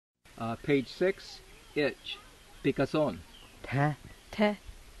Page 6, itch, picazón. Te.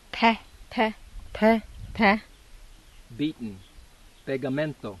 Beaten,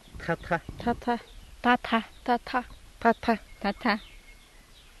 pegamento. Tata.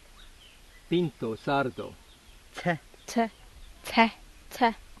 Pinto, sardo. Te.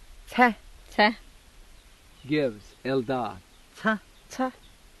 Gives, elda. Ta.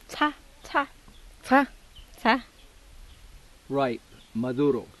 Ripe,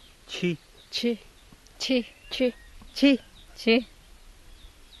 maduro. Chi.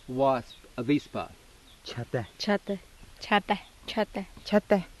 Wasp, avispa. Chate.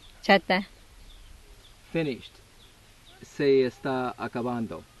 Finished. Se está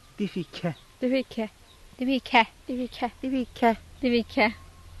acabando. Divique.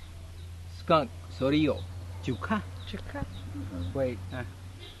 Skunk, sorillo. Juca. Wait.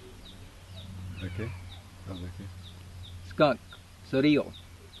 Okay. Skunk, sorillo.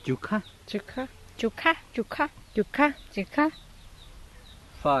 Juca.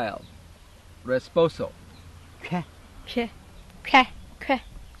 File. Resposo. Que.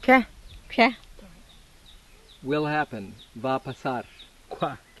 Will happen. Va pasar.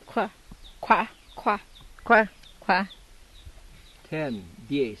 Qua. 10,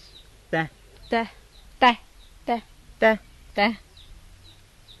 10. Te.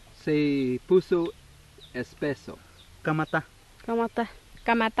 Se puso espeso. Camata.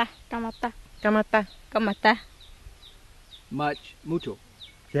 Much, mucho.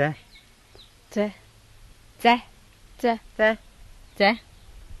 Te.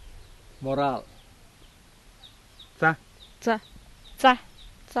 Moral. Ta.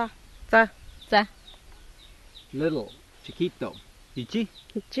 Little, chiquito. Ichi.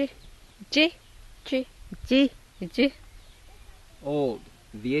 Old,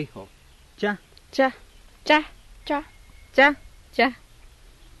 viejo. Ja.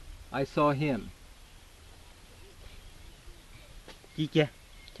 I saw him. Quique.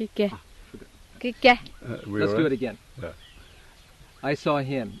 Let's do it again. Yeah. I saw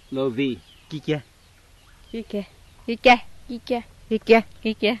him. Lo vi. Quique.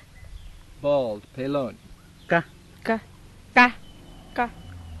 Bald, pelón. Ca.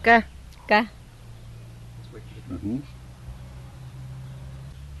 Mm-hmm.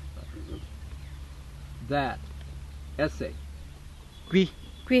 That. Ese. Qui.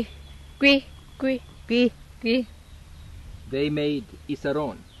 They made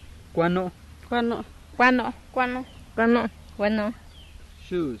isaron. Guano.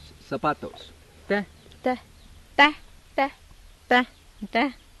 Shoes, zapatos. Te.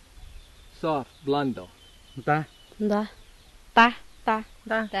 Soft, blando. Da.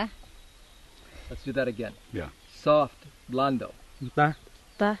 Let's do that again. Yeah. Soft, blando. Da.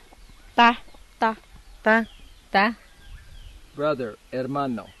 Brother,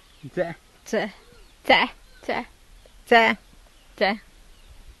 hermano. Te.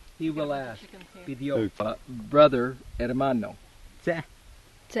 He will ask. Pidió. Brother, hermano. Te.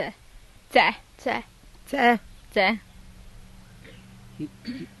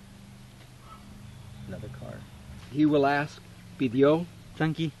 Another card. He will ask. Pidió.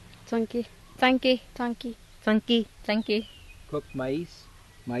 Tanki. Cooked maíz.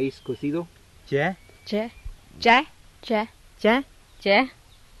 Maíz cocido. Je.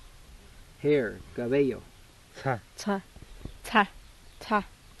 Hair, cabello. Ta.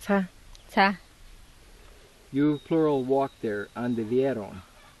 You plural walk there. Anduvieron.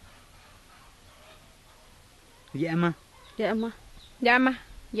 Llama.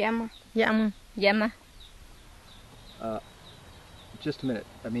 Just a minute.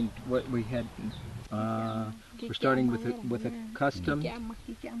 I mean, what we had. We're starting with a custom.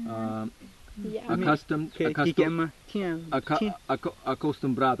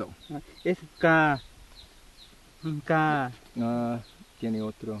 Acostumbrado. Es ca. Tiene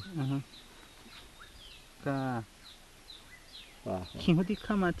otro. Ca. Bajo. Quinhoti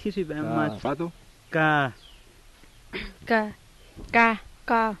kama tisi bema. Prado. Ca.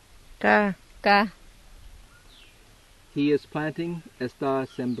 He is planting. Está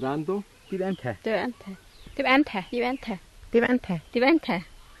sembrando. Divente.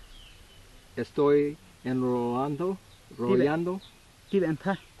 Estoy enrollando.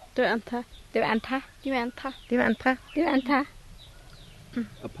 Diventa.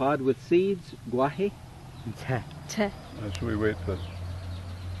 A pod with seeds. Guaje. Te. Should we wait for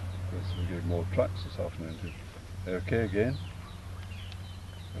we get more tracks this afternoon? Okay again.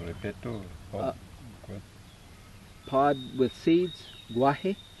 Repeto. Pod with seeds.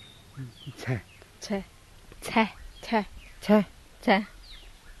 Guaje. Te.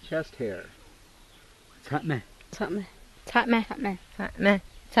 Chest hair. Tatme.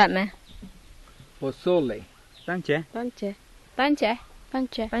 Same. Pozole. Panche. Panche. Panche.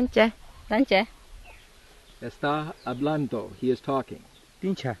 Panche. Panche. Panche. Está hablando. He is talking.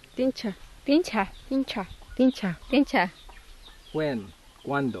 Tincha. Tincha. Tincha. Tincha. Tincha. Tincha. When?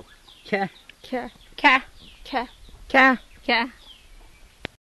 Cuando? Ke. Ka. Ka. Ka. Ka. Ka.